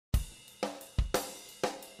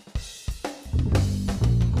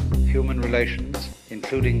relations,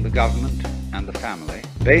 including the government and the family,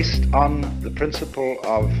 based on the principle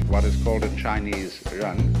of what is called in Chinese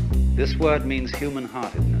ren. This word means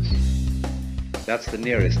human-heartedness. That's the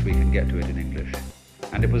nearest we can get to it in English.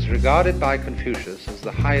 And it was regarded by Confucius as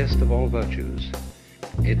the highest of all virtues.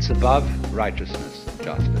 It's above righteousness,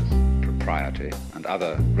 justice, propriety, and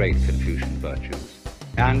other great Confucian virtues.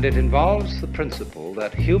 And it involves the principle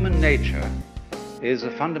that human nature is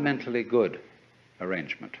a fundamentally good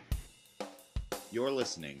arrangement. You're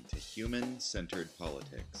listening to Human-Centered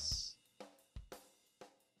Politics.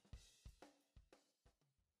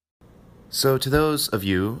 So to those of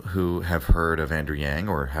you who have heard of Andrew Yang,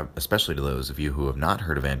 or especially to those of you who have not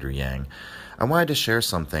heard of Andrew Yang, I wanted to share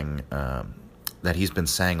something that he's been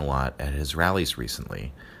saying a lot at his rallies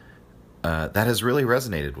recently that has really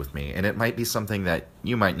resonated with me, and it might be something that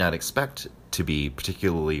you might not expect to be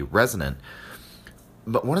particularly resonant.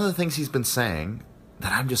 But one of the things he's been saying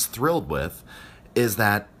that I'm just thrilled with is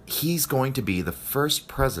that he's going to be the first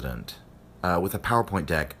president with a PowerPoint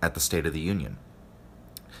deck at the State of the Union.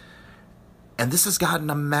 And this has gotten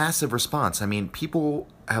a massive response. I mean, people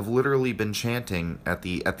have literally been chanting at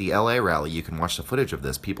the LA rally. You can watch the footage of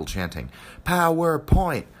this. People chanting,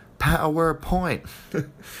 "PowerPoint, PowerPoint,"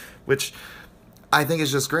 which I think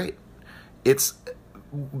is just great. It's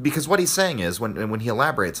because what he's saying is, when he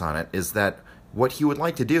elaborates on it, is that what he would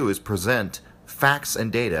like to do is present facts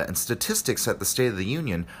and data and statistics at the State of the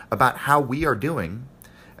Union about how we are doing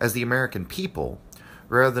as the American people,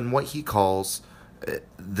 rather than what he calls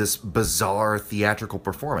this bizarre theatrical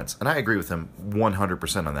performance. And I agree with him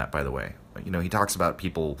 100% on that, by the way. You know, he talks about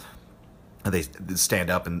people, they stand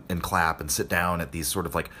up and clap and sit down at these sort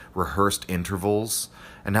of like rehearsed intervals,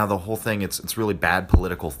 and now the whole thing, it's really bad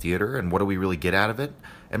political theater, and what do we really get out of it?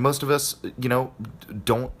 And most of us, you know,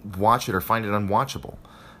 don't watch it or find it unwatchable.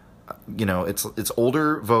 You know, it's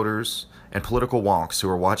older voters and political wonks who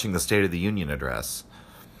are watching the State of the Union address.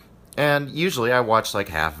 And usually I watch like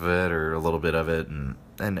half of it or a little bit of it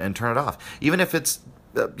and turn it off. Even if it's,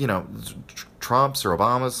 you know, Trump's or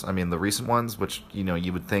Obama's, I mean, the recent ones, which, you know,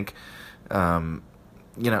 you would think,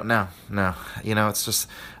 you know, no, you know, it's just,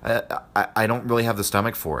 I don't really have the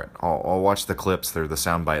stomach for it. I'll watch the clips, they're the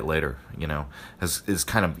soundbite later, you know, is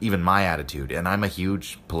kind of even my attitude. And I'm a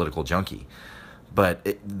huge political junkie.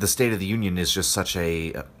 But the State of the Union is just such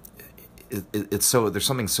a, it's so, there's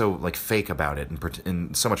something so like fake about it,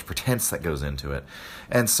 and so much pretense that goes into it.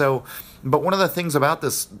 And so, but one of the things about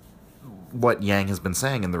this, what Yang has been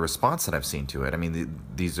saying and the response that I've seen to it, I mean,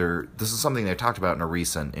 this is something they talked about in a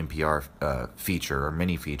recent NPR feature or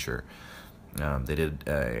mini feature. They did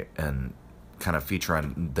an kind of feature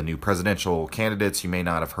on the new presidential candidates you may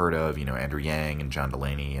not have heard of, you know, Andrew Yang and John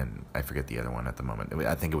Delaney, and I forget the other one at the moment.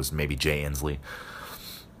 I think it was maybe Jay Inslee.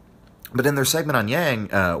 But in their segment on Yang,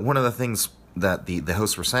 one of the things that the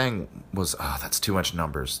hosts were saying was, oh, that's too much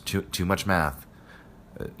numbers, too much math.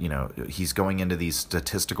 You know, he's going into these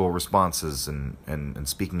statistical responses and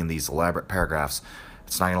speaking in these elaborate paragraphs.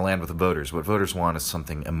 It's not going to land with the voters. What voters want is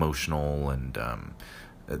something emotional, and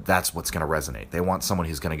that's what's going to resonate. They want someone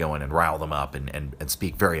who's going to go in and rile them up and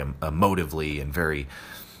speak very emotively and very,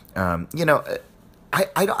 you know,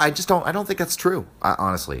 I just don't think that's true,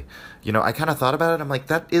 honestly. You know, I kind of thought about it. I'm like,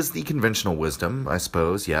 that is the conventional wisdom, I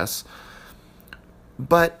suppose, yes.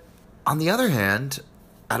 But on the other hand,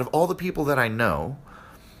 out of all the people that I know,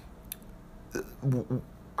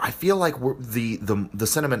 I feel like the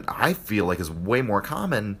sentiment I feel like is way more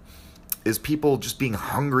common is people just being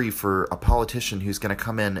hungry for a politician who's going to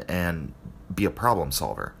come in and be a problem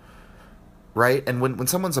solver, right? And when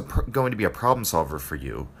someone's going to be a problem solver for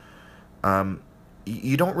you,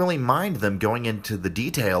 you don't really mind them going into the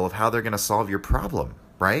detail of how they're going to solve your problem,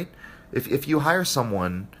 right? If you hire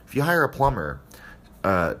a plumber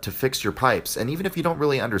to fix your pipes, and even if you don't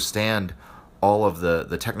really understand all of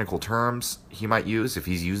the technical terms he might use, if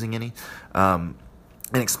he's using any,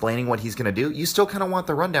 and explaining what he's going to do, you still kind of want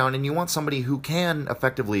the rundown, and you want somebody who can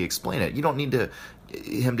effectively explain it. You don't need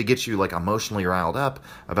him to get you like emotionally riled up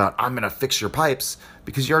about, I'm going to fix your pipes,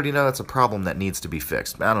 because you already know that's a problem that needs to be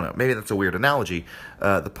fixed. I don't know, maybe that's a weird analogy.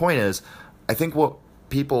 The point is, I think what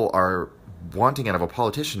people are wanting out of a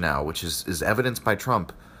politician now, which is evidenced by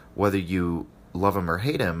Trump, whether you love him or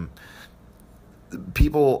hate him,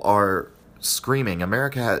 people are screaming.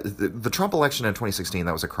 The Trump election in 2016,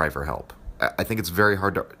 that was a cry for help. I think it's very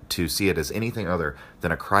hard to see it as anything other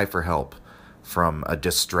than a cry for help from a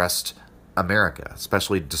distressed America,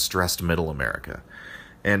 especially distressed middle America.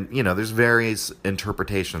 And, you know, there's various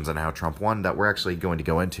interpretations on how Trump won that we're actually going to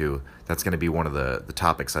go into. That's going to be one of the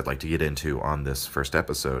topics I'd like to get into on this first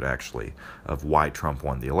episode, actually, of why Trump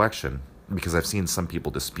won the election. because I've seen some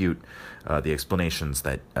people dispute the explanations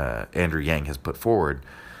that Andrew Yang has put forward.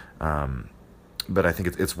 But I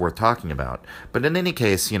think it's worth talking about. But in any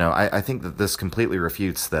case, I think that this completely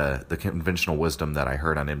refutes the conventional wisdom that I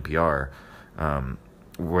heard on NPR,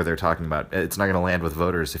 where they're talking about it's not going to land with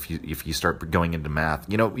voters if you start going into math.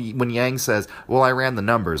 When Yang says, well, I ran the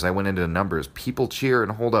numbers, I went into the numbers, people cheer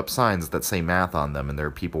and hold up signs that say math on them, and there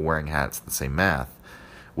are people wearing hats that say math,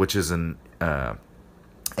 which is an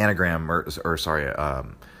anagram, or sorry,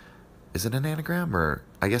 is it an anagram? Or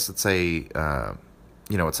I guess it's a,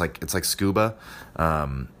 it's like scuba,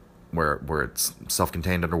 where it's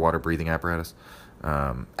self-contained underwater breathing apparatus.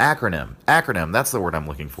 Acronym. That's the word I'm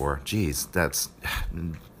looking for. Jeez, that's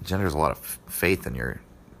genders a lot of faith in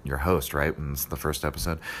your host, right? And it's the first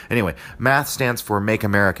episode. Anyway, math stands for Make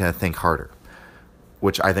America Think Harder,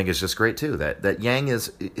 which I think is just great too. That Yang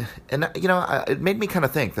is, and it made me kind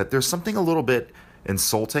of think that there's something a little bit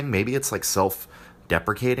insulting. Maybe it's like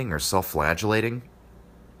self-deprecating or self-flagellating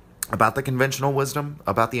about the conventional wisdom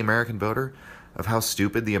about the American voter, of how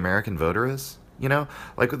stupid the American voter is.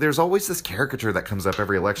 Like there's always this caricature that comes up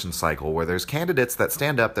every election cycle where there's candidates that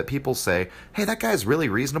stand up that people say, hey, that guy's really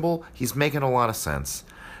reasonable. He's making a lot of sense.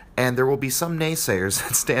 And there will be some naysayers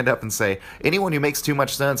that stand up and say, anyone who makes too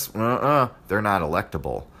much sense, they're not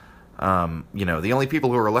electable. The only people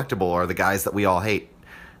who are electable are the guys that we all hate,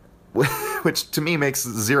 which to me makes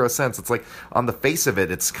zero sense. It's like on the face of it,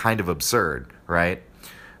 it's kind of absurd, right?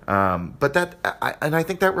 But I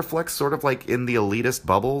think that reflects sort of like in the elitist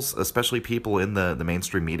bubbles, especially people in the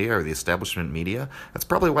mainstream media or the establishment media. That's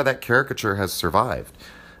probably why that caricature has survived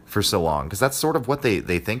for so long, because that's sort of what they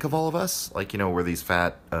think of all of us. Like, we're these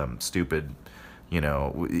fat, stupid,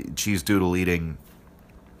 cheese doodle eating.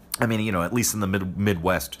 I mean, at least in the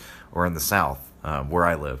Midwest or in the South, where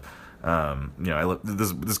I live.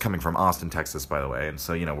 This is coming from Austin, Texas, by the way. And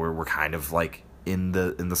so, we're kind of like in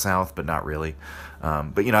the South, but not really.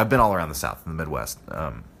 But I've been all around the South and the Midwest.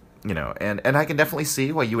 And I can definitely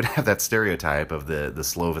see why you would have that stereotype of the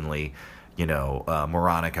slovenly,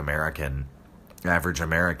 moronic American, average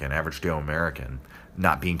Joe American,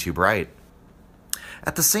 not being too bright.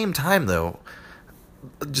 At the same time, though,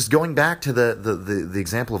 just going back to the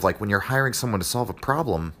example of like when you're hiring someone to solve a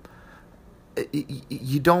problem,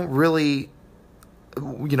 you don't really.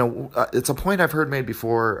 It's a point I've heard made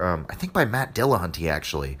before, I think by Matt Dillahunty,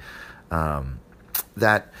 actually,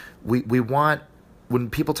 that we want, when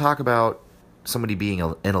people talk about somebody being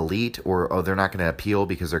an elite or they're not going to appeal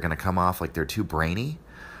because they're going to come off like they're too brainy,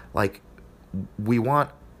 like we want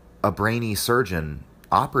a brainy surgeon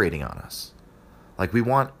operating on us. Like we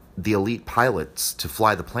want the elite pilots to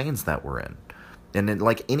fly the planes that we're in. And in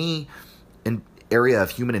like any area of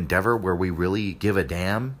human endeavor where we really give a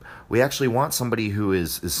damn, we actually want somebody who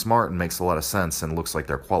is smart and makes a lot of sense and looks like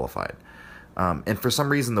they're qualified. And for some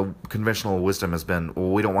reason, the conventional wisdom has been,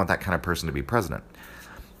 well, we don't want that kind of person to be president.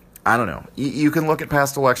 I don't know. You can look at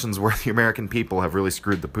past elections where the American people have really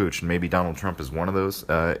screwed the pooch, and maybe Donald Trump is one of those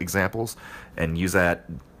examples, and use that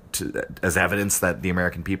as evidence that the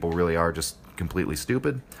American people really are just completely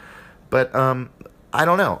stupid. But I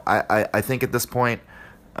don't know. I think at this point,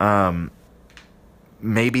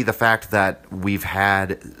 maybe the fact that we've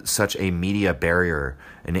had such a media barrier,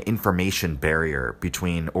 an information barrier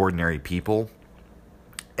between ordinary people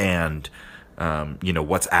and,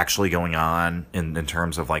 what's actually going on in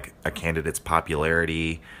terms of like a candidate's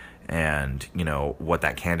popularity and, what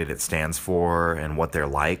that candidate stands for and what they're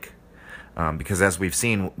like. Because as we've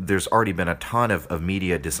seen, there's already been a ton of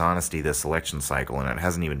media dishonesty this election cycle, and it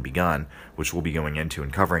hasn't even begun, which we'll be going into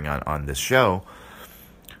and covering on this show.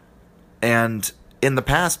 And in the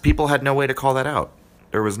past, people had no way to call that out.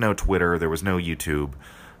 There was no Twitter, there was no YouTube,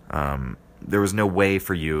 there was no way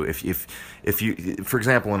for you, if you, for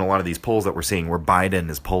example, in a lot of these polls that we're seeing where Biden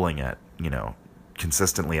is polling at,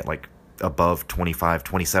 consistently at like above 25,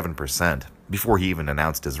 27% before he even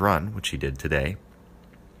announced his run, which he did today.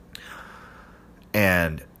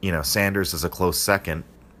 And, Sanders is a close second,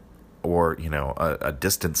 or, a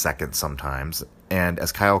distant second sometimes. And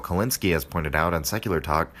as Kyle Kulinski has pointed out on Secular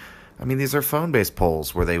Talk, I mean, these are phone-based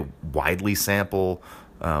polls where they widely sample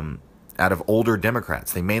out of older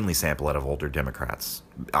Democrats. They mainly sample out of older Democrats.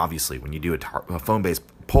 Obviously, when you do a phone-based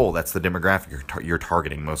poll, that's the demographic you're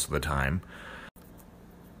targeting most of the time.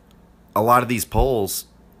 A lot of these polls,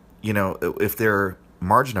 if their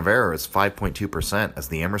margin of error is 5.2%, as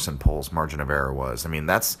the Emerson poll's margin of error was,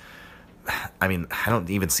 I don't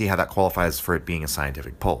even see how that qualifies for it being a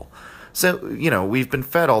scientific poll. So, we've been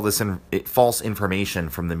fed all this false information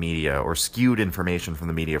from the media or skewed information from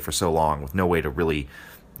the media for so long with no way to really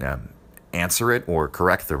answer it or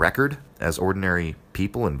correct the record as ordinary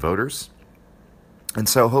people and voters. And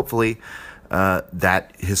so hopefully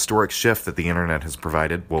that historic shift that the internet has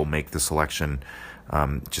provided will make this election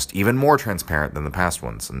just even more transparent than the past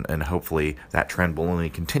ones. And hopefully that trend will only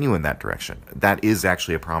continue in that direction. That is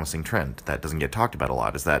actually a promising trend that doesn't get talked about a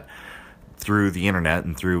lot, is that through the internet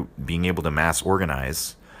and through being able to mass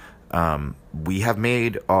organize, we have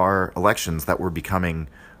made our elections that were becoming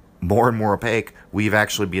more and more opaque. We've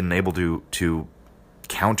actually been able to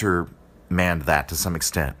countermand that to some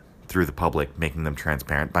extent through the public, making them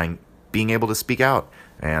transparent by being able to speak out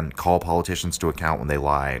and call politicians to account when they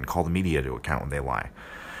lie and call the media to account when they lie,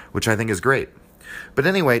 which I think is great. But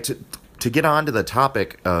anyway, to get on to the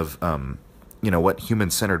topic of what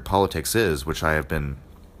human-centered politics is, which I have been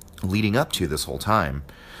leading up to this whole time,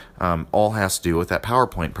 all has to do with that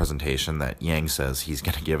PowerPoint presentation that Yang says he's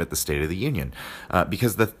going to give at the State of the Union.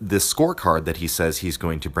 Because the scorecard that he says he's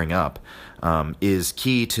going to bring up is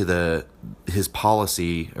key to his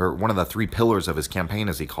policy, or one of the 3 pillars of his campaign,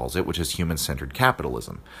 as he calls it, which is human-centered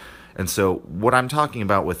capitalism. And so what I'm talking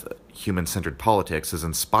about with human-centered politics is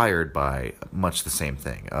inspired by much the same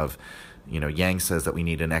thing of, Yang says that we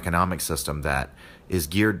need an economic system that is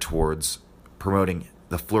geared towards promoting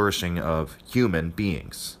the flourishing of human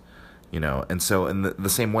beings. And so in the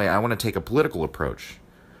same way, I want to take a political approach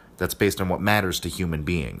that's based on what matters to human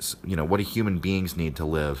beings. What do human beings need to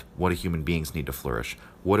live? What do human beings need to flourish?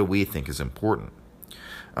 What do we think is important?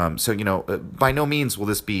 By no means will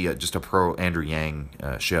this be just a pro Andrew Yang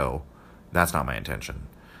show. That's not my intention.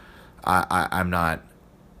 I'm not.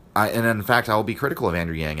 And in fact, I will be critical of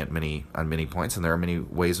Andrew Yang on many points, and there are many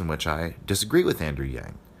ways in which I disagree with Andrew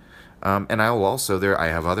Yang. And I will also I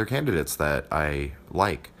have other candidates that I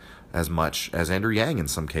like as much as Andrew Yang in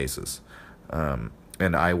some cases.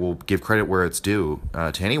 And I will give credit where it's due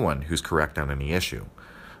to anyone who's correct on any issue.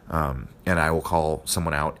 And I will call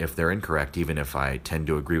someone out if they're incorrect, even if I tend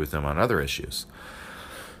to agree with them on other issues.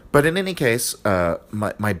 But in any case,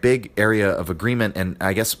 my big area of agreement, and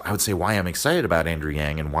I guess I would say why I'm excited about Andrew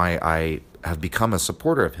Yang and why I have become a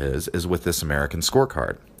supporter of his, is with this American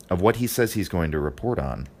scorecard of what he says he's going to report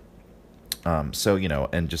on.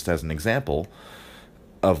 And just as an example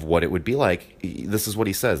of what it would be like, this is what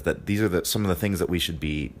he says, that these are some of the things that we should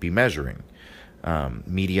be measuring.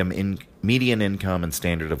 Median income and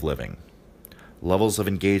standard of living, levels of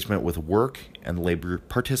engagement with work and labor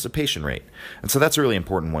participation rate. And so that's a really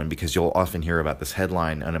important one, because you'll often hear about this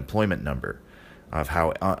headline unemployment number of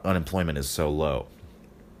how unemployment is so low,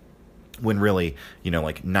 when really,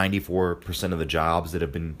 like 94% of the jobs that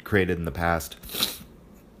have been created in the past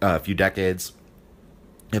few decades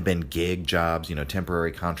have been gig jobs,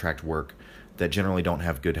 temporary contract work that generally don't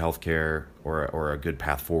have good health care or a good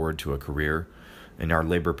path forward to a career. And our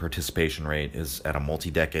labor participation rate is at a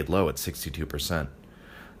multi-decade low at 62%.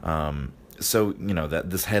 So, that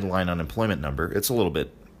this headline unemployment number, it's a little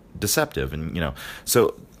bit deceptive. And,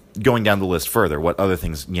 so going down the list further, what other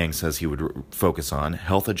things Yang says he would focus on: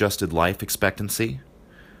 health-adjusted life expectancy,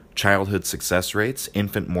 childhood success rates,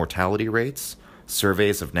 infant mortality rates,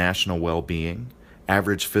 surveys of national well-being,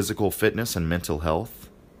 average physical fitness and mental health,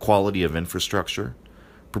 quality of infrastructure,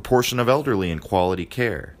 proportion of elderly in quality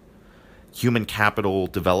care, human capital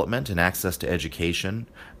development and access to education,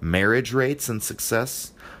 marriage rates and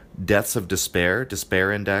success, deaths of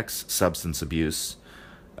despair index, substance abuse.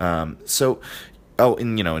 And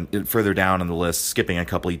further down on the list, skipping a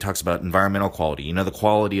couple, he talks about environmental quality, the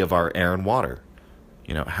quality of our air and water.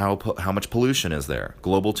 How much pollution is there?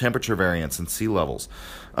 Global temperature variance and sea levels.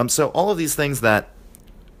 So all of these things that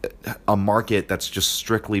a market that's just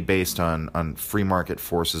strictly based on free market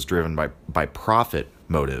forces driven by profit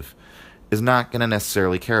motive is not going to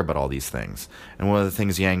necessarily care about all these things. And one of the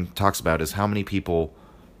things Yang talks about is how many people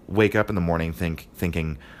wake up in the morning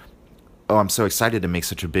thinking, oh, I'm so excited to make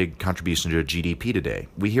such a big contribution to GDP today.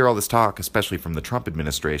 We hear all this talk, especially from the Trump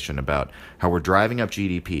administration, about how we're driving up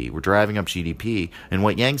GDP. And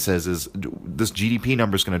what Yang says is this GDP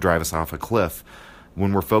number is going to drive us off a cliff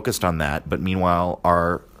when we're focused on that. But meanwhile,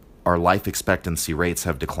 our life expectancy rates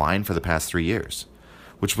have declined for the past 3 years,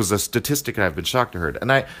 which was a statistic I've been shocked to hear. And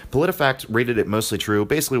PolitiFact rated it mostly true.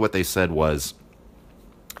 Basically what they said was,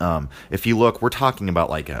 if you look, we're talking about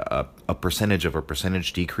like a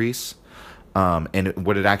percentage decrease. And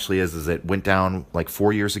what it actually is it went down like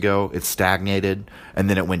 4 years ago, it stagnated, and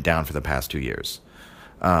then it went down for the past 2 years.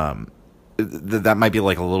 That might be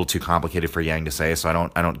like a little too complicated for Yang to say, so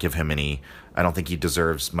I don't give him any. I don't think he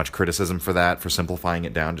deserves much criticism for that, for simplifying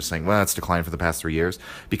it down, just saying, well, it's declined for the past 3 years.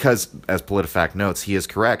 Because, as PolitiFact notes, he is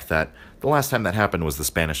correct that the last time that happened was the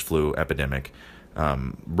Spanish flu epidemic,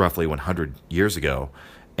 roughly 100 years ago.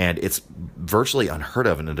 And it's virtually unheard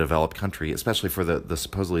of in a developed country, especially for the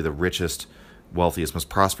supposedly the richest wealthiest, most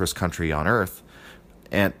prosperous country on earth,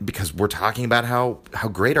 and because we're talking about how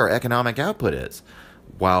great our economic output is,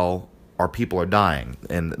 while our people are dying.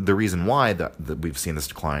 And the reason why that we've seen this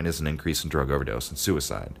decline is an increase in drug overdose and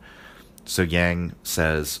suicide. So Yang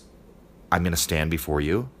says, I'm going to stand before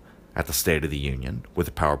you at the State of the Union with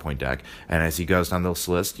a PowerPoint deck. And as he goes down this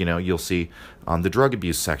list, you'll see on the drug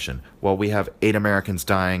abuse section, well, we have 8 Americans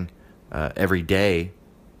dying every day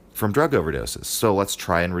from drug overdoses. So let's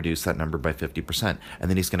try and reduce that number by 50%. And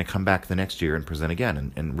then he's going to come back the next year and present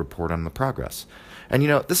again and report on the progress. And,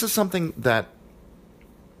 this is something that,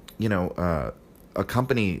 a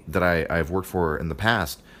company that I've worked for in the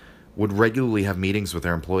past would regularly have meetings with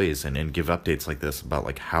their employees and give updates like this about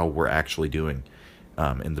like how we're actually doing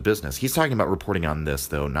in the business. He's talking about reporting on this,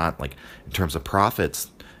 though, not like in terms of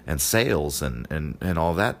profits and sales and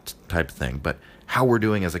all that type of thing, but how we're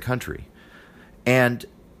doing as a country. And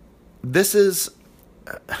this is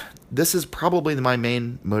probably my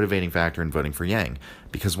main motivating factor in voting for Yang,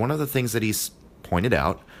 because one of the things that he's pointed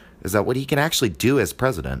out is that what he can actually do as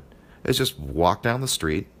president is just walk down the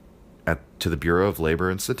street to the Bureau of Labor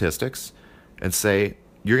and Statistics and say,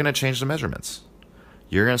 you're going to change the measurements.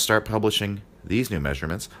 You're going to start publishing these new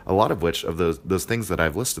measurements, a lot of which of those things that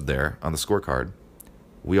I've listed there on the scorecard,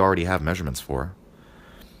 we already have measurements for.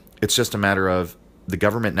 It's just a matter of the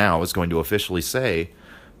government now is going to officially say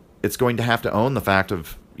it's going to have to own the fact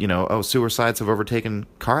of, suicides have overtaken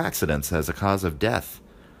car accidents as a cause of death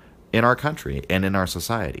in our country and in our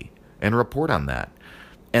society, and report on that.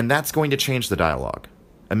 And that's going to change the dialogue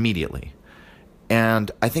immediately. And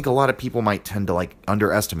I think a lot of people might tend to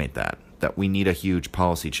underestimate that we need a huge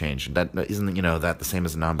policy change. That isn't, that the same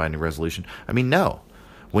as a non-binding resolution. I mean, no.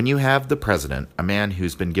 When you have the president, a man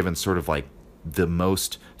who's been given sort of like the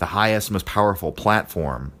highest, most powerful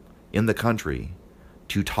platform in the country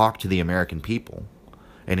to talk to the American people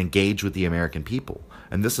and engage with the American people.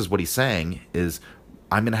 And this is what he's saying is,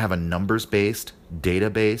 I'm going to have a numbers-based,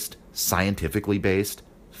 data-based, scientifically based,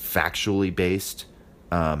 factually based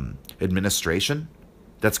administration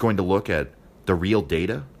that's going to look at the real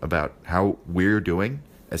data about how we're doing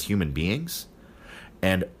as human beings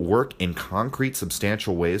and work in concrete,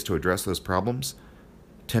 substantial ways to address those problems.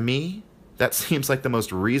 To me, that seems like the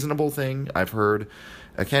most reasonable thing I've heard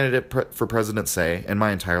a candidate for president say in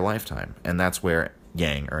my entire lifetime. And that's where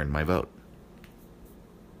Yang earned my vote.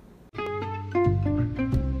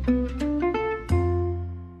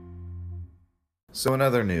 So in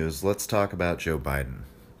other news, let's talk about Joe Biden,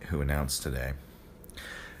 who announced today.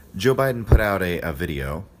 Joe Biden put out a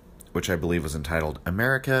video, which I believe was entitled,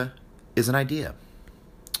 America is an Idea,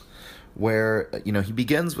 where, he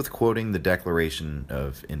begins with quoting the Declaration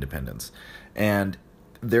of Independence. And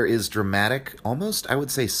there is dramatic, almost, I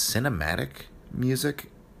would say, cinematic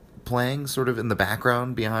music playing sort of in the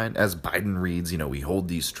background behind as Biden reads, we hold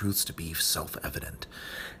these truths to be self-evident.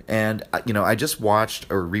 And, I just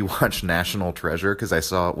watched or rewatched National Treasure because I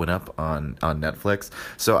saw it went up on Netflix.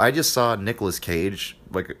 So I just saw Nicolas Cage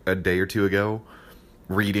like a day or two ago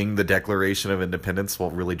reading the Declaration of Independence while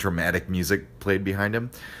really dramatic music played behind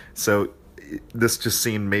him. So this just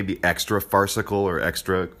seemed maybe extra farcical or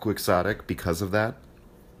extra quixotic because of that.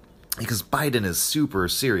 Because Biden is super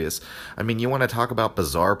serious. I mean, you want to talk about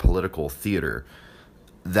bizarre political theater.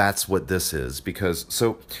 That's what this is. Because,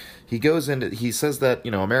 so he goes into, he says that,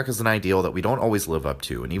 America's an ideal that we don't always live up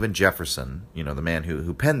to. And even Jefferson, the man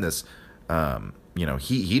who penned this,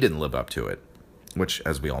 he didn't live up to it, which,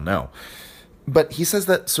 as we all know. But he says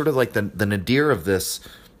that sort of like the nadir of this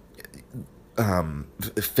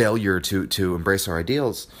failure to embrace our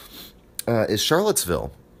ideals is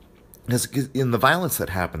Charlottesville. In the violence that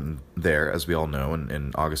happened there, as we all know,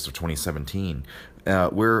 in August of 2017,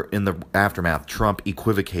 we're in the aftermath. Trump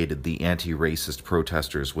equivocated the anti-racist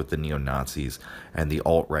protesters with the neo-Nazis and the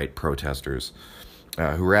alt-right protesters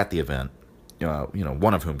who were at the event.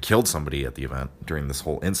 One of whom killed somebody at the event during this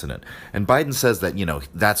whole incident. And Biden says that,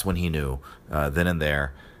 that's when he knew, then and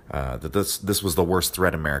there, that this was the worst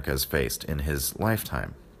threat America has faced in his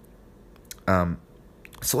lifetime.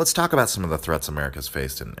 So let's talk about some of the threats America's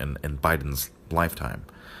faced in Biden's lifetime.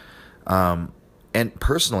 And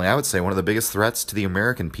personally, I would say one of the biggest threats to the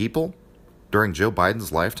American people during Joe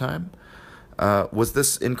Biden's lifetime was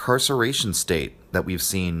this incarceration state that we've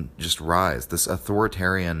seen just rise, this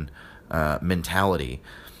authoritarian mentality,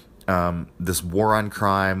 this war on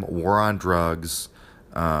crime, war on drugs,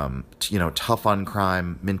 tough on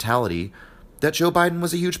crime mentality that Joe Biden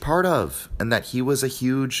was a huge part of and that he was a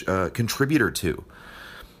huge contributor to.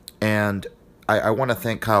 And I want to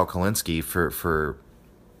thank Kyle Kalinske for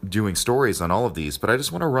doing stories on all of these, but I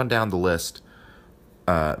just want to run down the list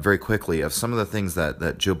very quickly of some of the things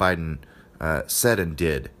that Joe Biden said and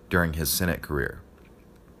did during his Senate career.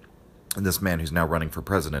 And this man who's now running for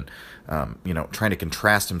president, trying to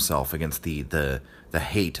contrast himself against the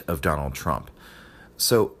hate of Donald Trump.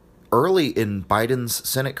 So early in Biden's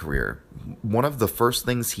Senate career, one of the first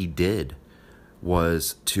things he did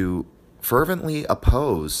was to fervently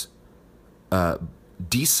oppose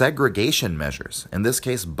desegregation measures, in this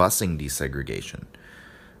case, busing desegregation.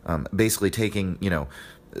 Basically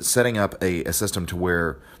setting up a system to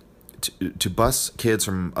where to bus kids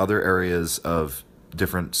from other areas of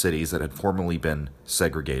different cities that had formerly been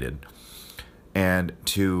segregated, and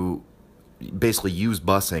to basically use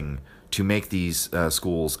busing to make these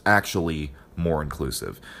schools actually more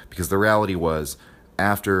inclusive. Because the reality was,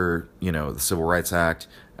 after the Civil Rights Act,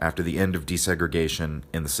 after the end of desegregation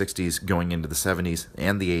in the 60s, going into the 70s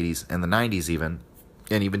and the 80s and the 90s even,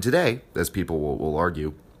 and even today, as people will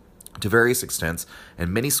argue, to various extents,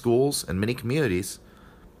 in many schools and many communities,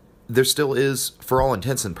 there still is, for all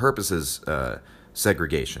intents and purposes,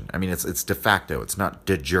 segregation. I mean, it's de facto. It's not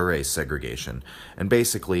de jure segregation. And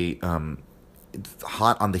basically,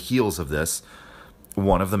 hot on the heels of this,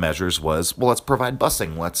 one of the measures was, well, let's provide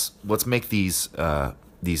busing. Let's make these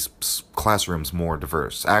classrooms more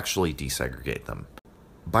diverse. Actually desegregate them.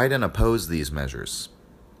 Biden opposed these measures,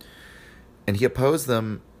 and he opposed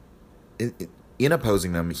them. In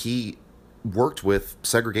opposing them, he worked with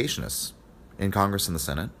segregationists in Congress and the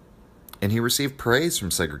Senate, and he received praise from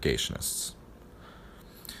segregationists.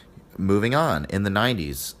 Moving on, in the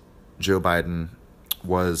 90s, Joe Biden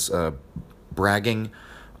was bragging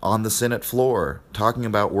on the Senate floor, talking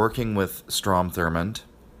about working with Strom Thurmond,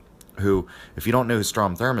 who, if you don't know who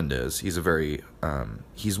Strom Thurmond is,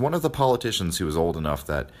 he's one of the politicians who was old enough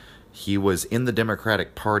that he was in the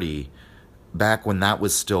Democratic Party back when that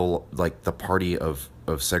was still like the party of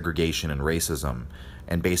segregation and racism,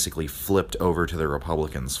 and basically flipped over to the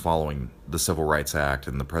Republicans following the Civil Rights Act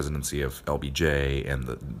and the presidency of LBJ and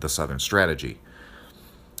the Southern Strategy,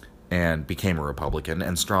 and became a Republican.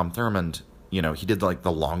 And Strom Thurmond, he did like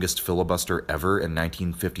the longest filibuster ever in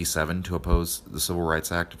 1957 to oppose the Civil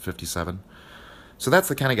Rights Act of 57. So that's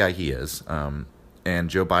the kind of guy he is. And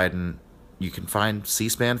Joe Biden, you can find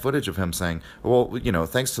C-SPAN footage of him saying, well,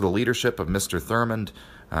 thanks to the leadership of Mr. Thurmond,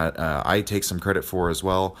 I take some credit for as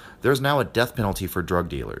well, there's now a death penalty for drug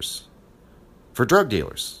dealers. For drug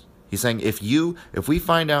dealers. He's saying, if we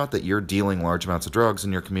find out that you're dealing large amounts of drugs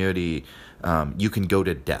in your community, you can go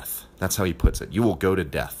to death. That's how he puts it. You will go to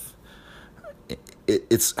death.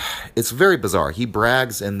 It's very bizarre. He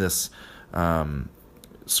brags in this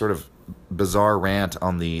sort of bizarre rant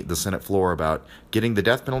on the Senate floor about getting the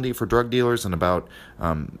death penalty for drug dealers and about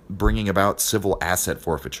bringing about civil asset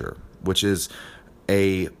forfeiture, which is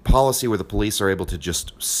a policy where the police are able to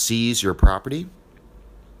just seize your property.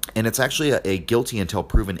 And it's actually a guilty until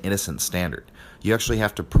proven innocent standard. You actually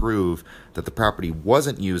have to prove that the property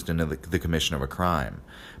wasn't used in the commission of a crime.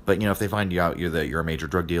 But, if they find you out you're a major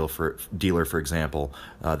drug dealer, for example,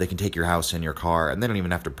 they can take your house and your car, and they don't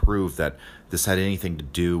even have to prove that this had anything to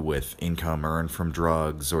do with income earned from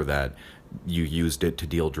drugs or that you used it to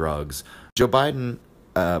deal drugs. Joe Biden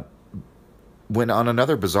went on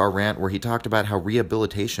another bizarre rant where he talked about how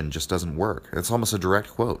rehabilitation just doesn't work. It's almost a direct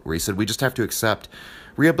quote where he said, we just have to accept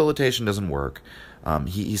rehabilitation doesn't work.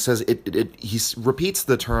 He says he repeats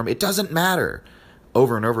the term, it doesn't matter,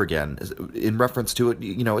 over and over again in reference to it.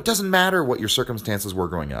 It doesn't matter what your circumstances were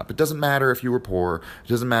growing up. It doesn't matter if you were poor. It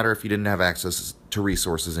doesn't matter if you didn't have access to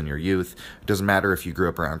resources in your youth. It doesn't matter if you grew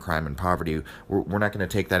up around crime and poverty. We're not going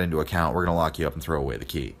to take that into account. We're going to lock you up and throw away the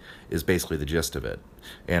key, is basically the gist of it.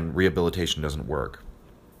 And rehabilitation doesn't work.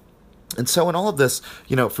 And so in all of this,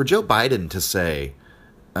 for Joe Biden to say,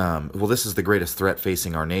 well, this is the greatest threat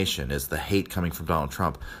facing our nation, is the hate coming from Donald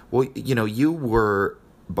Trump. Well, you were,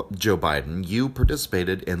 Joe Biden, you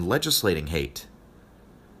participated in legislating hate.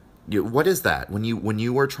 What is that? When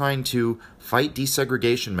you were trying to fight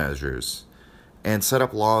desegregation measures and set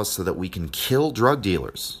up laws so that we can kill drug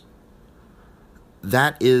dealers,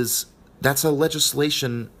 that's a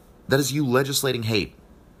legislation, that is you legislating hate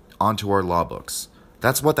onto our law books.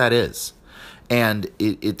 That's what that is. And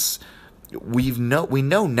we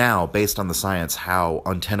know now, based on the science, how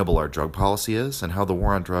untenable our drug policy is and how the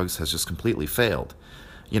war on drugs has just completely failed.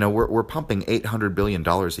 We're pumping $800 billion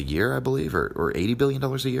a year, I believe, or $80 billion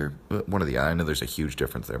a year. One of the, I know there's a huge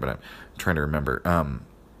difference there, but I'm trying to remember.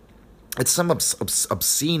 It's some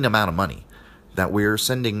obscene amount of money that we're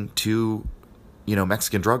sending to,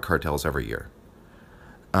 Mexican drug cartels every year.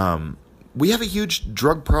 We have a huge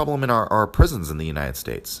drug problem in our prisons in the United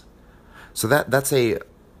States. So that's a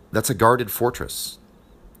guarded fortress,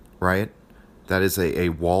 right? That is a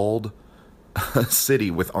walled a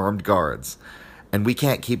city with armed guards, and we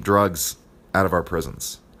can't keep drugs out of our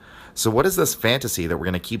prisons. So what is this fantasy that we're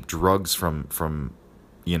going to keep drugs from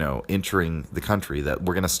entering the country, that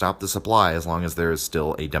we're going to stop the supply as long as there is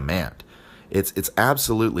still a demand? It's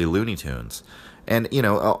absolutely Looney Tunes. And,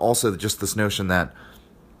 also just this notion that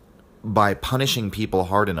by punishing people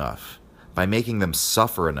hard enough, by making them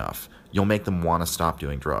suffer enough, you'll make them want to stop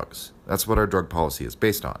doing drugs. That's what our drug policy is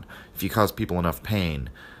based on. If you cause people enough pain,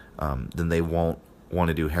 then they won't want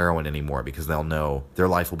to do heroin anymore, because they'll know their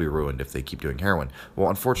life will be ruined if they keep doing heroin. Well,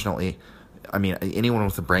 unfortunately, anyone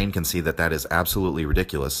with a brain can see that that is absolutely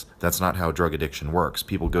ridiculous. That's not how drug addiction works.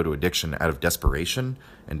 People go to addiction out of desperation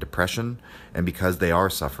and depression, and because they are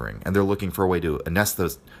suffering, and they're looking for a way to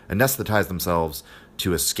anesthetize themselves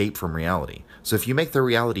to escape from reality. So if you make their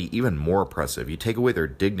reality even more oppressive, you take away their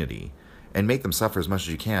dignity and make them suffer as much as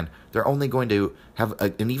you can, they're only going to have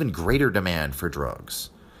an even greater demand for drugs.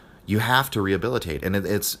 You have to rehabilitate. And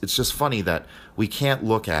it's just funny that we can't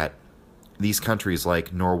look at these countries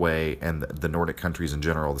like Norway and the Nordic countries in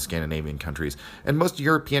general, the Scandinavian countries, and most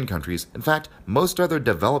European countries, in fact, most other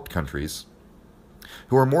developed countries,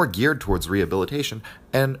 who are more geared towards rehabilitation.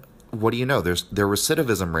 And what do you know? Their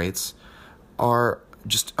recidivism rates are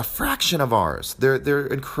just a fraction of ours. They're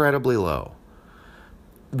incredibly low.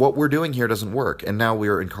 What we're doing here doesn't work, and now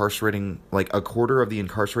we're incarcerating, like, a quarter of the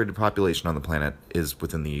incarcerated population on the planet is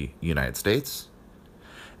within the United States,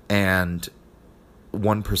 and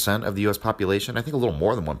 1% of the U.S. population, I think a little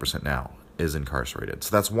more than 1% now, is incarcerated.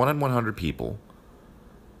 So that's 1 in 100 people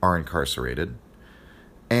are incarcerated,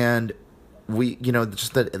 and we,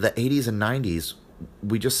 just the 80s and 90s,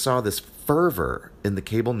 we just saw this fervor in the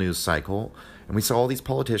cable news cycle, and we saw all these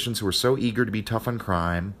politicians who were so eager to be tough on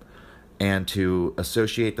crime and to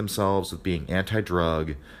associate themselves with being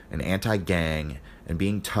anti-drug and anti-gang and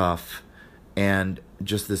being tough, and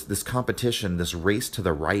just this competition, this race to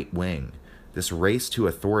the right wing, this race to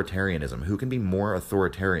authoritarianism. Who can be more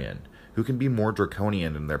authoritarian? Who can be more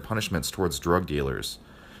draconian in their punishments towards drug dealers,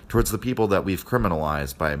 towards the people that we've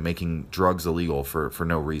criminalized by making drugs illegal for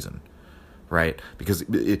no reason, right? Because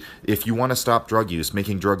if you want to stop drug use,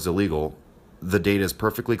 making drugs illegal, the data is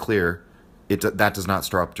perfectly clear. That does not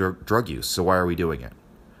stop drug use. So why are we doing it?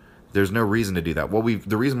 There's no reason to do that.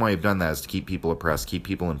 The reason why we've done that is to keep people oppressed, keep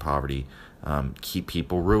people in poverty, keep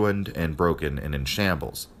people ruined and broken and in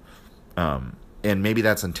shambles. And maybe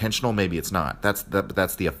that's intentional, maybe it's not. That's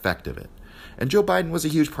the effect of it. And Joe Biden was a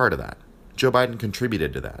huge part of that. Joe Biden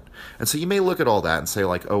contributed to that. And so you may look at all that and say,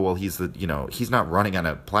 like, oh, well, he's not running on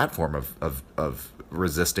a platform of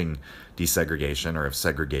resisting desegregation or of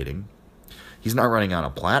segregating. He's not running on a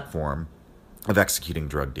platform of executing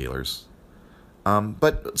drug dealers.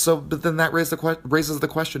 But then that raises the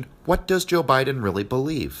question, what does Joe Biden really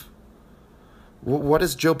believe? What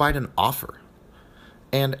does Joe Biden offer?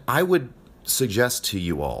 And I would suggest to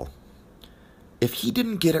you all, if he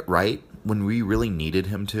didn't get it right when we really needed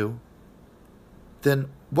him to, then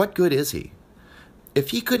what good is he?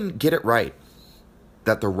 If he couldn't get it right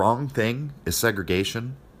that the wrong thing is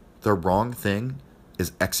segregation, the wrong thing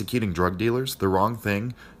is executing drug dealers, the wrong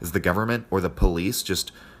thing is the government or the police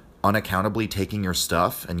just unaccountably taking your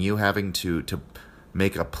stuff and you having to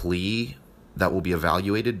make a plea that will be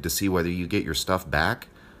evaluated to see whether you get your stuff back,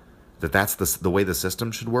 that's the way the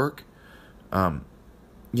system should work. I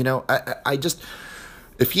just,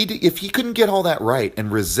 if he couldn't get all that right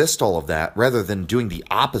and resist all of that rather than doing the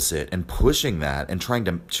opposite and pushing that and trying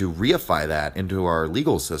to reify that into our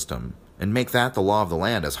legal system and make that the law of the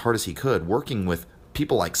land as hard as he could, working with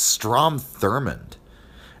people like Strom Thurmond,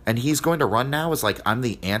 and he's going to run now as like, I'm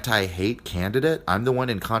the anti-hate candidate. I'm the one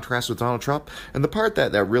in contrast with Donald Trump. And the part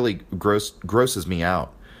that really grosses me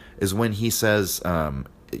out is when he says,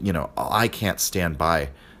 I can't stand by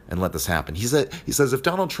and let this happen. He says if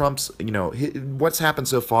Donald Trump's, what's happened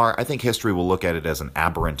so far, I think history will look at it as an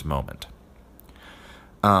aberrant moment.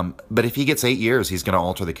 But if he gets 8 years, he's going to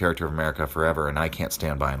alter the character of America forever, and I can't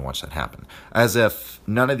stand by and watch that happen. As if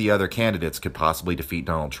none of the other candidates could possibly defeat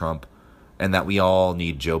Donald Trump, and that we all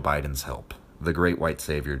need Joe Biden's help. The great white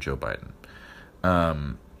savior, Joe Biden.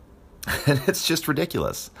 And it's just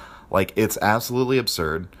ridiculous. Like, it's absolutely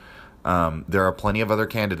absurd. There are plenty of other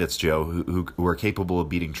candidates, Joe, who are capable of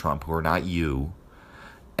beating Trump, who are not you.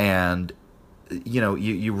 And,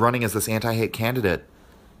 you running as this anti-hate candidate,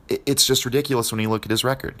 it's just ridiculous when you look at his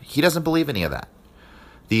record. He doesn't believe any of that.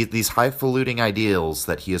 These highfalutin ideals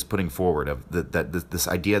that he is putting forward, of this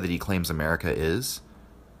idea that he claims America is,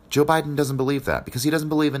 Joe Biden doesn't believe that because he doesn't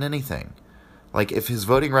believe in anything. Like, if his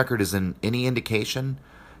voting record is in any indication,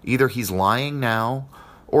 either he's lying now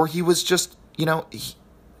or he was just,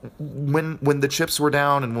 when the chips were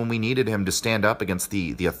down and when we needed him to stand up against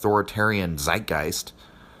the authoritarian zeitgeist,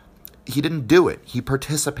 he didn't do it. He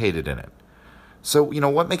participated in it. So,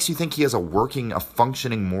 what makes you think he has a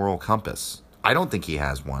functioning moral compass? I don't think he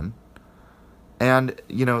has one. And,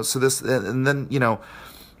 the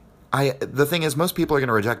thing is, most people are going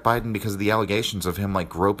to reject Biden because of the allegations of him, like,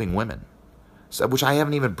 groping women, which I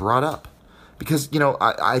haven't even brought up. Because,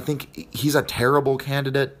 I think he's a terrible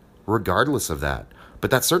candidate regardless of that. But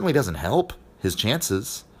that certainly doesn't help his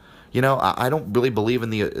chances. I don't really believe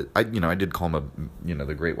in I did call him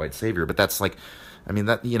the great white savior, but that's like,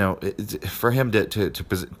 for him to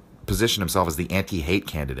position himself as the anti-hate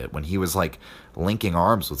candidate when he was like linking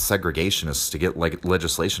arms with segregationists to get like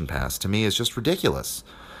legislation passed, to me is just ridiculous.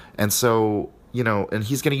 And so, and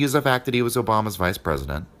he's going to use the fact that he was Obama's vice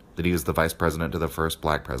president, that he was the vice president to the first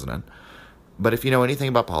black president. But if you know anything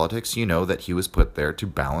about politics, you know that he was put there to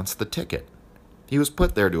balance the ticket. He was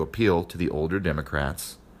put there to appeal to the older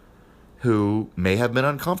Democrats who may have been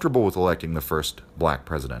uncomfortable with electing the first black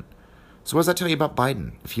president. So what does that tell you about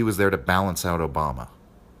Biden if he was there to balance out Obama?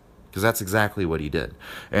 Because that's exactly what he did.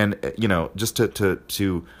 And, just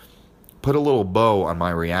to put a little bow on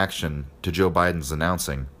my reaction to Joe Biden's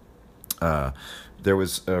announcing, there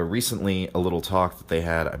was recently a little talk that they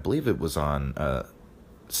had, I believe it was on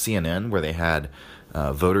CNN, where they had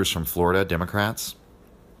voters from Florida, Democrats,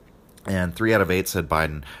 and 3 out of 8 said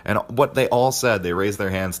Biden. And what they all said, they raised their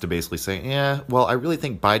hands to basically say, yeah, well, I really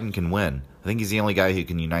think Biden can win. I think he's the only guy who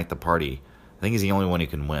can unite the party. I think he's the only one who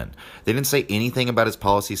can win. They didn't say anything about his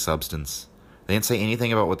policy substance. They didn't say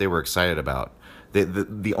anything about what they were excited about.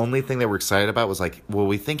 The only thing they were excited about was like, well,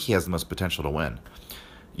 we think he has the most potential to win.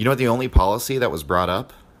 You know what the only policy that was brought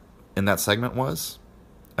up in that segment was?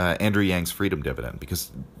 Andrew Yang's freedom dividend,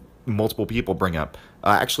 because multiple people bring up,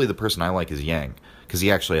 actually the person I like is Yang, because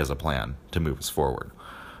he actually has a plan to move us forward.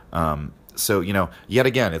 So, yet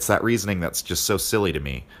again, it's that reasoning that's just so silly to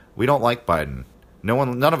me. We don't like Biden.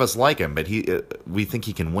 None of us like him, but we think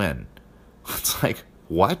he can win. It's like,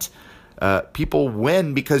 what? People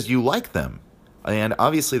win because you like them. And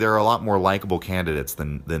obviously there are a lot more likable candidates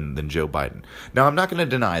than Joe Biden. Now, I'm not going to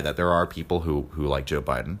deny that there are people who like Joe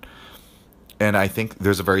Biden. And I think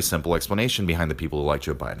there's a very simple explanation behind the people who like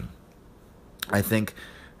Joe Biden. I think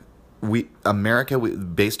America,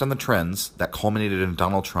 based on the trends that culminated in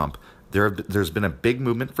Donald Trump, there's been a big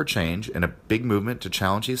movement for change and a big movement to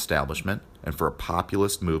challenge the establishment and for a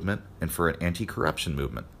populist movement and for an anti-corruption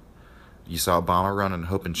movement. You saw Obama run on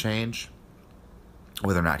hope and change.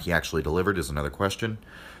 Whether or not he actually delivered is another question.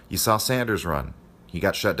 You saw Sanders run. He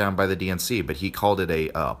got shut down by the DNC, but he called it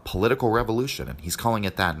a political revolution, and he's calling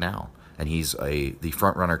it that now. And he's the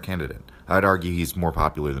front-runner candidate. I'd argue he's more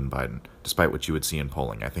popular than Biden, despite what you would see in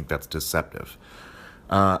polling. I think that's deceptive.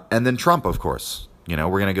 And then Trump, of course. We're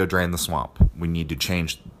going to go drain the swamp. We need to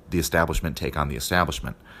change the establishment take on the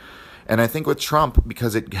establishment. And I think with Trump,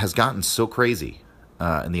 because it has gotten so crazy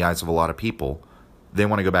in the eyes of a lot of people, they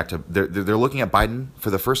want to go back to... They're looking at Biden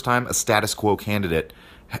for the first time. A status quo candidate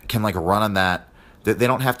can run on that. They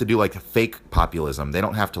don't have to do fake populism. They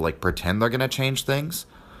don't have to pretend they're going to change things.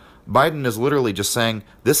 Biden is literally just saying,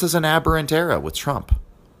 this is an aberrant era with Trump.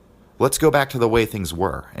 Let's go back to the way things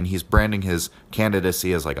were. And he's branding his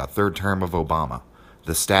candidacy as a third term of Obama,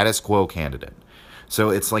 the status quo candidate.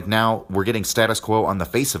 So it's now we're getting status quo on the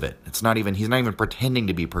face of it. He's not even pretending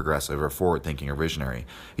to be progressive or forward-thinking or visionary.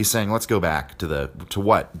 He's saying, let's go back to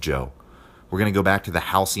what, Joe? We're going to go back to the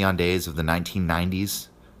halcyon days of the 1990s? Is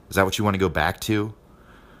that what you want to go back to?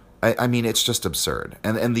 I mean, it's just absurd.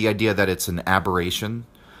 And the idea that it's an aberration,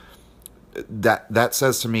 that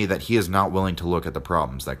says to me that he is not willing to look at the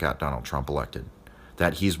problems that got Donald Trump elected.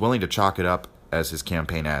 That he's willing to chalk it up, as his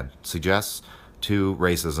campaign ad suggests, to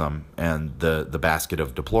racism and the basket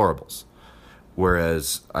of deplorables.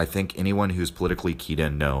 Whereas I think anyone who's politically keyed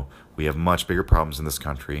in know we have much bigger problems in this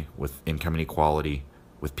country with income inequality,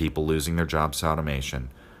 with people losing their jobs to automation,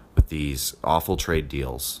 with these awful trade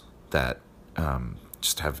deals that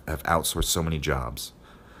just have outsourced so many jobs,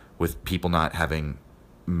 with people not having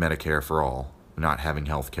Medicare for all, not having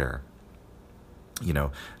health care.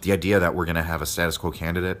 The idea that we're going to have a status quo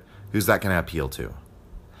candidate, who's that going to appeal to?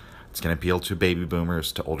 It's going to appeal to baby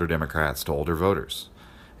boomers, to older Democrats, to older voters.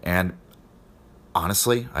 And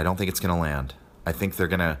honestly, I don't think it's going to land. I think they're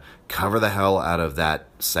going to cover the hell out of that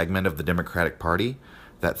segment of the Democratic Party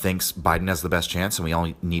that thinks Biden has the best chance and we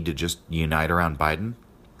all need to just unite around Biden.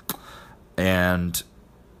 And,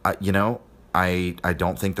 I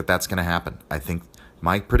don't think that that's going to happen. I think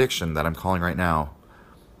my prediction that I'm calling right now,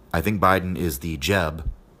 I think Biden is the Jeb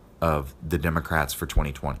of the Democrats for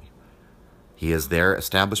 2020. He is their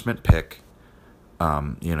establishment pick.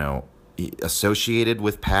 associated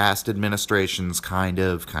with past administrations, kind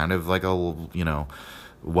of like a,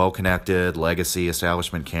 well-connected legacy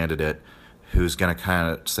establishment candidate who's going to kind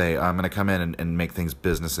of say, I'm going to come in and make things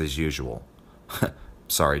business as usual.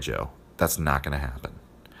 Sorry, Joe. That's not going to happen.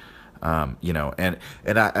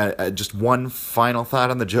 And I just one final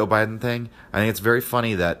thought on the Joe Biden thing. I think it's very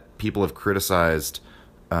funny that people have criticized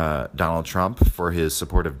Donald Trump for his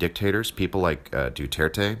support of dictators, people like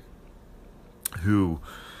Duterte, who,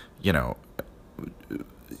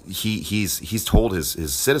 he's told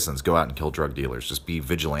his citizens, go out and kill drug dealers, just be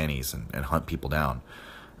vigilantes and hunt people down.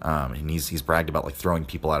 And he's bragged about like throwing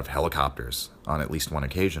people out of helicopters on at least one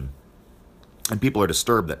occasion. And people are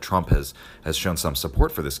disturbed that Trump has shown some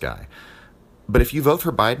support for this guy. But if you vote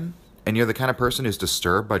for Biden and you're the kind of person who's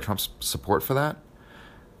disturbed by Trump's support for that,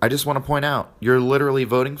 I just want to point out, you're literally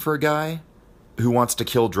voting for a guy who wants to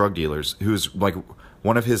kill drug dealers, who's like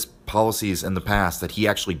one of his policies in the past that he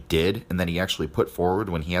actually did and that he actually put forward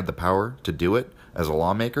when he had the power to do it as a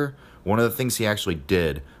lawmaker. One of the things he actually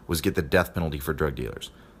did was get the death penalty for drug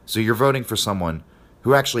dealers. So you're voting for someone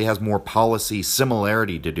who actually has more policy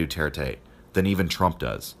similarity to Duterte than even Trump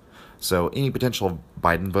does. So any potential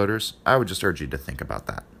Biden voters, I would just urge you to think about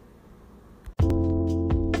that.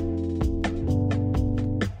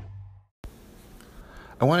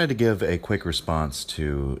 I wanted to give a quick response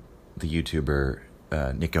to the YouTuber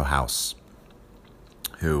Nico House,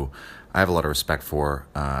 who I have a lot of respect for.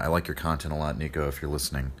 I like your content a lot, Nico, if you're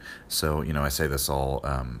listening. So, I say this all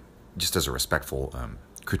just as a respectful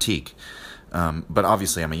critique. But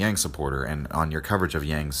obviously I'm a Yang supporter, and on your coverage of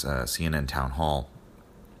Yang's CNN town hall,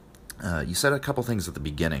 you said a couple things at the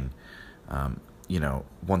beginning.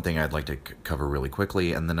 One thing I'd like to cover really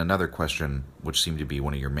quickly, and then another question, which seemed to be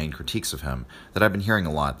one of your main critiques of him, that I've been hearing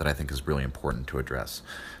a lot that I think is really important to address.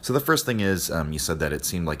 So the first thing is, you said that it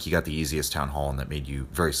seemed like he got the easiest town hall and that made you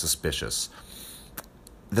very suspicious.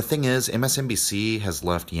 The thing is, MSNBC has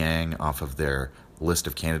left Yang off of their list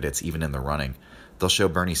of candidates, even in the running. They'll show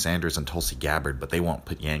Bernie Sanders and Tulsi Gabbard, but they won't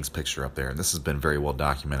put Yang's picture up there. And this has been very well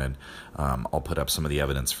documented. I'll put up some of the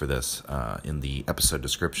evidence for this in the episode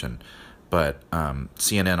description. But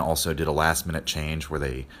CNN also did a last-minute change where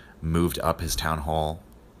they moved up his town hall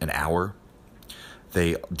an hour.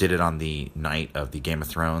 They did it on the night of the Game of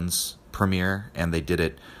Thrones premiere, and they did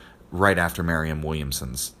it right after Marianne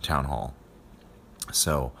Williamson's town hall.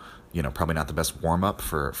 So, probably not the best warm-up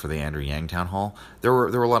for the Andrew Yang town hall. There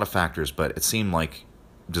were a lot of factors, but it seemed like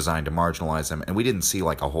designed to marginalize him, and we didn't see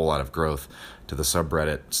like a whole lot of growth to the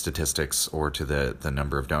subreddit statistics or to the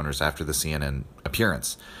number of donors after the CNN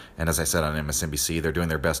appearance. And as I said on MSNBC, they're doing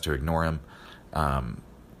their best to ignore him.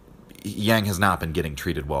 Yang has not been getting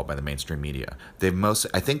treated well by the mainstream media.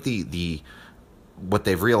 I think what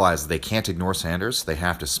they've realized is they can't ignore Sanders, they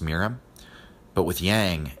have to smear him. But with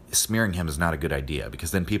Yang, smearing him is not a good idea,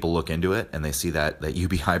 because then people look into it and they see that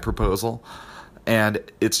UBI proposal, and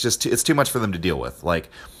it's too much for them to deal with. Like,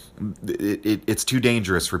 it's too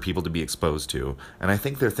dangerous for people to be exposed to. And I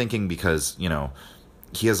think they're thinking because,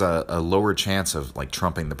 he has a lower chance of like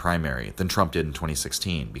trumping the primary than Trump did in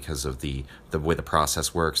 2016 because of the way the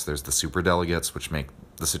process works. There's the superdelegates, which make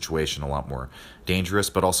the situation a lot more dangerous,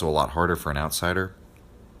 but also a lot harder for an outsider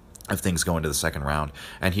if things go into the second round.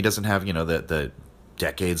 And he doesn't have, the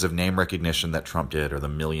decades of name recognition that Trump did, or the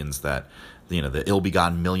millions that, the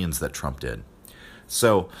ill-begotten millions that Trump did.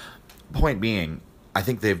 So, point being, I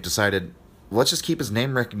think they've decided, let's just keep his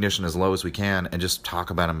name recognition as low as we can and just talk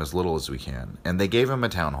about him as little as we can. And they gave him a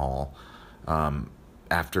town hall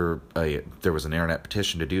after there was an internet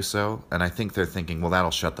petition to do so. And I think they're thinking, well,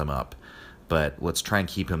 that'll shut them up. But let's try and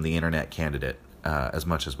keep him the internet candidate as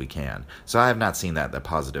much as we can. So I have not seen that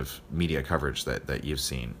positive media coverage that you've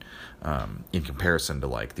seen in comparison to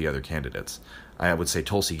like the other candidates. I would say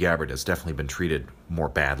Tulsi Gabbard has definitely been treated more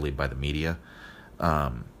badly by the media.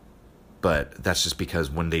 But that's just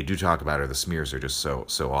because when they do talk about her, the smears are just so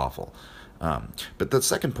awful. But the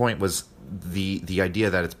second point was the idea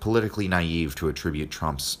that it's politically naive to attribute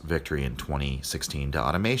Trump's victory in 2016 to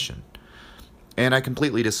automation. And I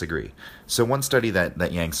completely disagree. So one study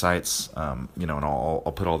that Yang cites, and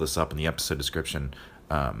I'll put all this up in the episode description,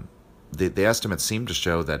 the estimates seem to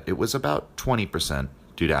show that it was about 20%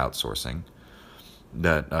 due to outsourcing,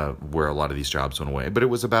 that where a lot of these jobs went away, but it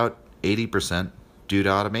was about 80% due to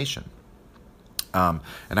automation. And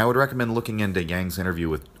I would recommend looking into Yang's interview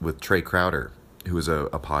with Trey Crowder, who is a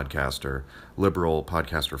podcaster, liberal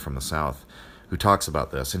podcaster from the South, who talks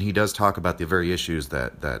about this. And he does talk about the very issues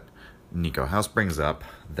that Nico House brings up,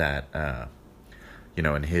 that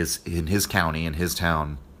in his county, in his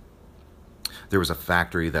town, there was a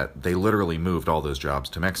factory that they literally moved all those jobs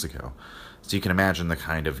to Mexico. So you can imagine the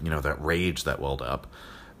kind of, that rage that welled up.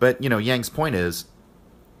 But, Yang's point is,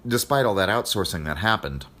 despite all that outsourcing that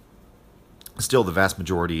happened, still the vast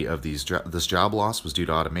majority of this job loss was due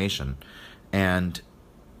to automation. And,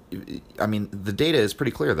 I mean, the data is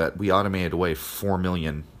pretty clear that we automated away 4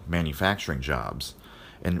 million manufacturing jobs.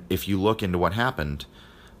 And if you look into what happened,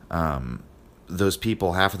 those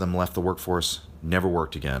people, half of them left the workforce, never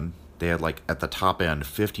worked again. They had, at the top end,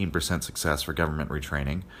 15% success for government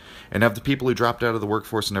retraining. And of the people who dropped out of the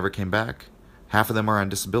workforce and never came back, half of them are on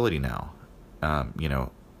disability now.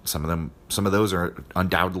 Some of those are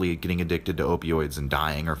undoubtedly getting addicted to opioids and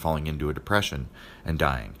dying, or falling into a depression and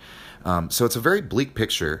dying. So it's a very bleak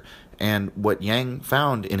picture. And what Yang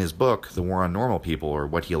found in his book, The War on Normal People, or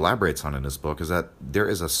what he elaborates on in his book, is that there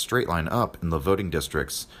is a straight line up in the voting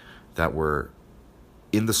districts that were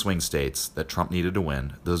in the swing states that Trump needed to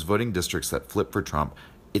win. Those voting districts that flipped for Trump,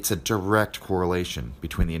 it's a direct correlation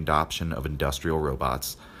between the adoption of industrial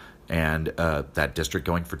robots and that district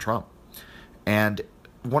going for Trump. And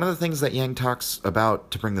one of the things that Yang talks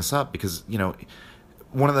about to bring this up, because,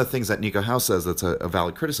 one of the things that Nico House says that's a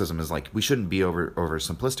valid criticism is, we shouldn't be over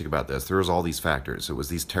simplistic about this. There was all these factors. It was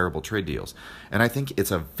these terrible trade deals. And I think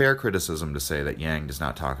it's a fair criticism to say that Yang does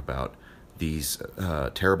not talk about these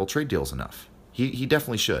terrible trade deals enough. He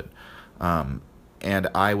definitely should. And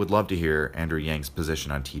I would love to hear Andrew Yang's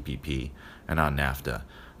position on TPP and on NAFTA.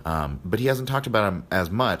 But he hasn't talked about them as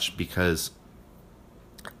much because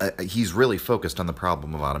he's really focused on the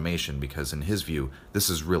problem of automation, because in his view, this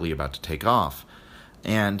is really about to take off.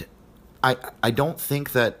 And I don't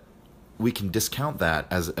think that we can discount that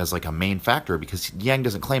as a main factor, because Yang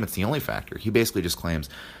doesn't claim it's the only factor. He basically just claims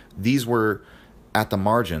these were at the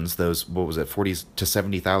margins, those, 40 to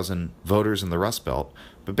 70,000 voters in the Rust Belt.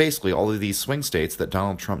 But basically all of these swing states that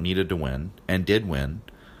Donald Trump needed to win and did win,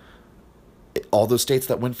 all those states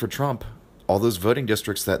that went for Trump, all those voting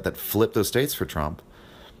districts that flipped those states for Trump,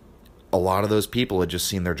 a lot of those people had just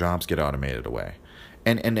seen their jobs get automated away.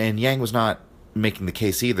 And Yang was not making the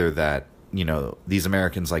case either that, these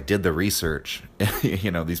Americans did the research.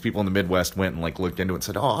 These people in the Midwest went and looked into it and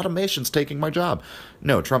said, oh, automation's taking my job.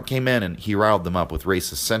 No, Trump came in and he riled them up with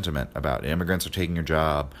racist sentiment about immigrants are taking your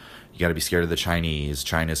job. You got to be scared of the Chinese.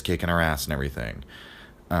 China's kicking our ass and everything.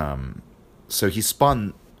 So he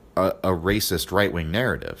spun a racist right-wing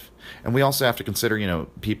narrative. And we also have to consider,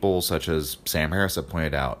 people such as Sam Harris have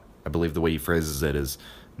pointed out. I believe the way he phrases it is,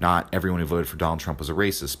 not everyone who voted for Donald Trump was a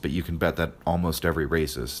racist, but you can bet that almost every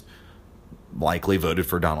racist likely voted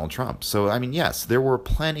for Donald Trump. So, I mean, yes, there were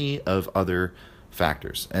plenty of other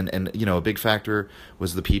factors. And a big factor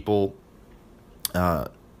was the people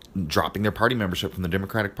dropping their party membership from the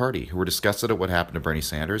Democratic Party, who were disgusted at what happened to Bernie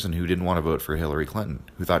Sanders and who didn't want to vote for Hillary Clinton,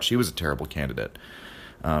 who thought she was a terrible candidate.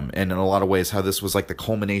 And in a lot of ways, how this was the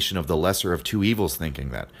culmination of the lesser of two evils thinking,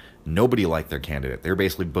 that nobody liked their candidate. They were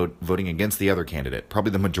basically voting against the other candidate,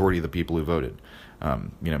 probably the majority of the people who voted.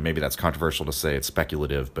 Maybe that's controversial to say, it's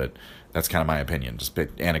speculative, but that's kind of my opinion, just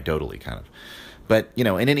anecdotally kind of. But, in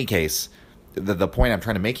any case, the point I'm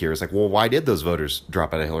trying to make here is well, why did those voters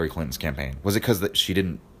drop out of Hillary Clinton's campaign? Was it because she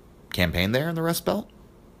didn't campaign there in the Rust Belt?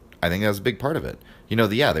 I think that was a big part of it.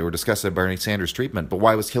 They were discussing Bernie Sanders' treatment, but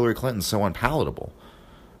why was Hillary Clinton so unpalatable?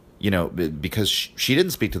 Because she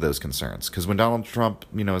didn't speak to those concerns. Because when Donald Trump,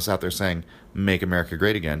 is out there saying, make America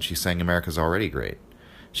great again, she's saying America's already great.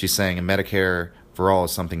 She's saying Medicare for all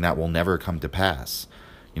is something that will never come to pass.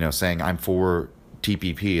 Saying I'm for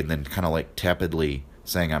TPP and then kind of tepidly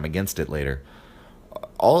saying I'm against it later.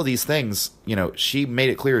 All of these things, she made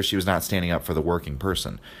it clear she was not standing up for the working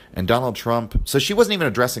person. And Donald Trump, so she wasn't even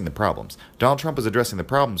addressing the problems. Donald Trump was addressing the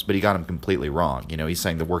problems, but he got them completely wrong. He's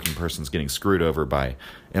saying the working person's getting screwed over by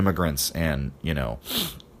immigrants and,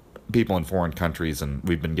 people in foreign countries, and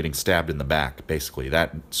we've been getting stabbed in the back, basically,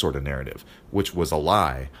 that sort of narrative, which was a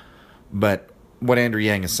lie. But what Andrew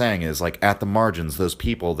Yang is saying is, at the margins, those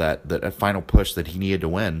people that final push that he needed to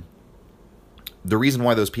win, the reason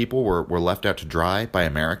why those people were left out to dry by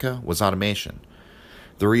America was automation.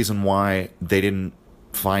 The reason why they didn't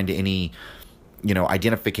find any,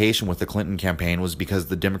 identification with the Clinton campaign was because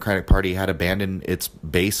the Democratic Party had abandoned its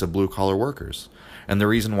base of blue-collar workers. And the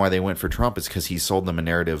reason why they went for Trump is because he sold them a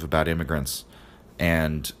narrative about immigrants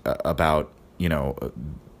and about,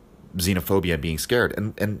 xenophobia, being scared.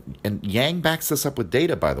 And Yang backs this up with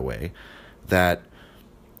data, by the way, that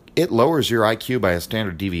it lowers your IQ by a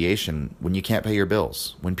standard deviation when you can't pay your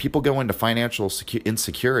bills. When people go into financial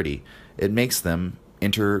insecurity, it makes them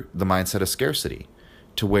enter the mindset of scarcity,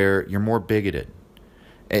 to where you're more bigoted.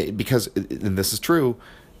 Because, and this is true,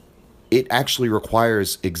 it actually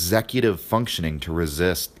requires executive functioning to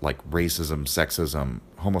resist like racism, sexism,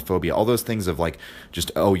 homophobia, all those things of like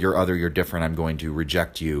just, oh, you're other, you're different, I'm going to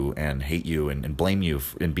reject you and hate you and blame you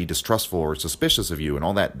and be distrustful or suspicious of you and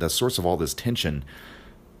all that, the source of all this tension.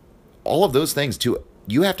 All of those things too,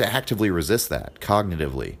 you have to actively resist that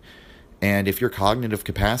cognitively. And if your cognitive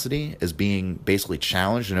capacity is being basically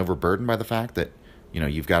challenged and overburdened by the fact that, you know,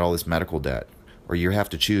 you've got all this medical debt, or you have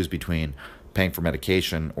to choose between paying for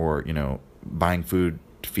medication or, you know, buying food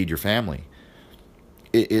to feed your family,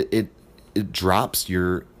 it drops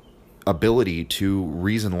your ability to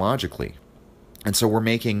reason logically. And so we're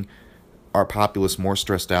making our populace more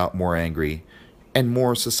stressed out, more angry, and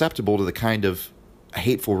more susceptible to the kind of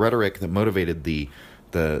hateful rhetoric that motivated the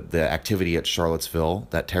activity at Charlottesville,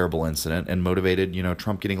 that terrible incident, and motivated, you know,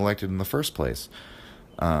 Trump getting elected in the first place.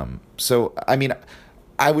 So, I mean,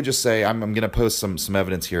 I would just say I'm going to post some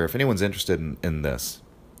evidence here. If anyone's interested in this,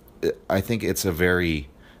 I think it's very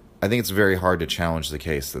hard to challenge the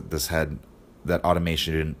case that that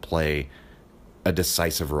automation didn't play a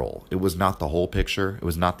decisive role. It was not the whole picture. It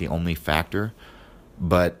was not the only factor,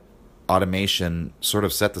 but automation sort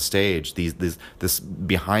of set the stage. This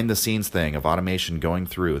behind the scenes thing of automation going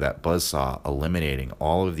through that buzzsaw, eliminating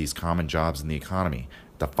all of these common jobs in the economy,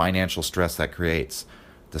 the financial stress that creates,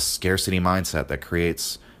 the scarcity mindset that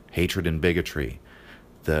creates hatred and bigotry,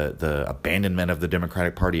 the abandonment of the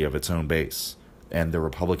Democratic Party of its own base, and the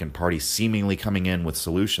Republican Party seemingly coming in with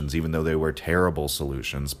solutions, even though they were terrible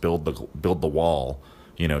solutions, build the wall,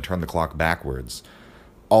 you know, turn the clock backwards.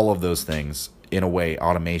 All of those things, in a way,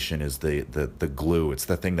 automation is the glue. It's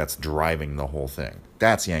the thing that's driving the whole thing.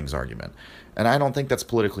 That's Yang's argument. And I don't think that's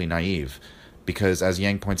politically naive, because as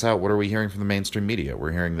Yang points out, what are we hearing from the mainstream media?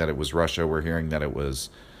 We're hearing that it was Russia. We're hearing that it was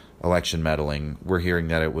election meddling. We're hearing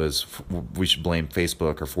that it was, we should blame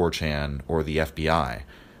Facebook or 4chan or the FBI,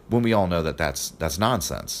 when we all know that that's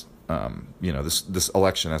nonsense. You know, this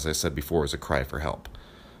election, as I said before, is a cry for help.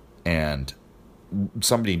 And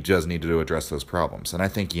somebody does need to address those problems. And I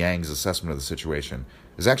think Yang's assessment of the situation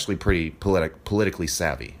is actually pretty politically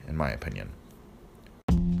savvy, in my opinion.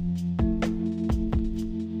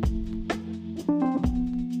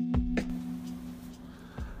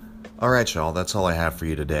 All right, y'all, that's all I have for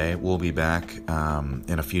you today. We'll be back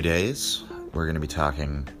in a few days. We're going to be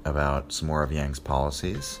talking about some more of Yang's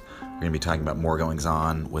policies. We're going to be talking about more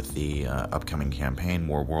goings-on with the upcoming campaign,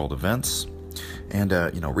 more world events, and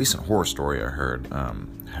recent horror story I heard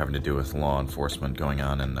having to do with law enforcement going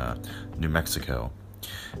on in New Mexico.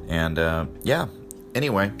 And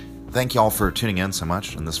anyway, thank y'all for tuning in so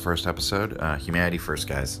much in this first episode. Humanity first,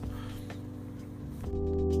 guys.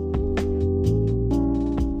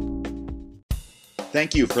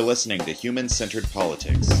 Thank you for listening to Human Centered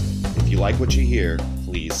Politics. If you like what you hear,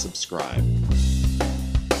 please subscribe.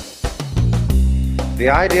 The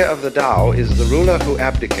idea of the Tao is the ruler who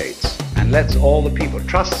abdicates and lets all the people,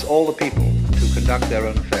 trusts all the people to conduct their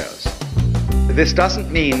own affairs. This doesn't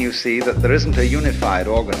mean, you see, that there isn't a unified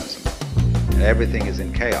organism and everything is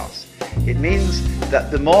in chaos. It means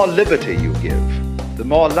that the more liberty you give, the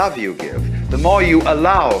more love you give, the more you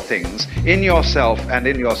allow things in yourself and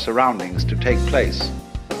in your surroundings to take place,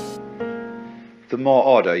 the more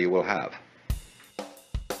order you will have.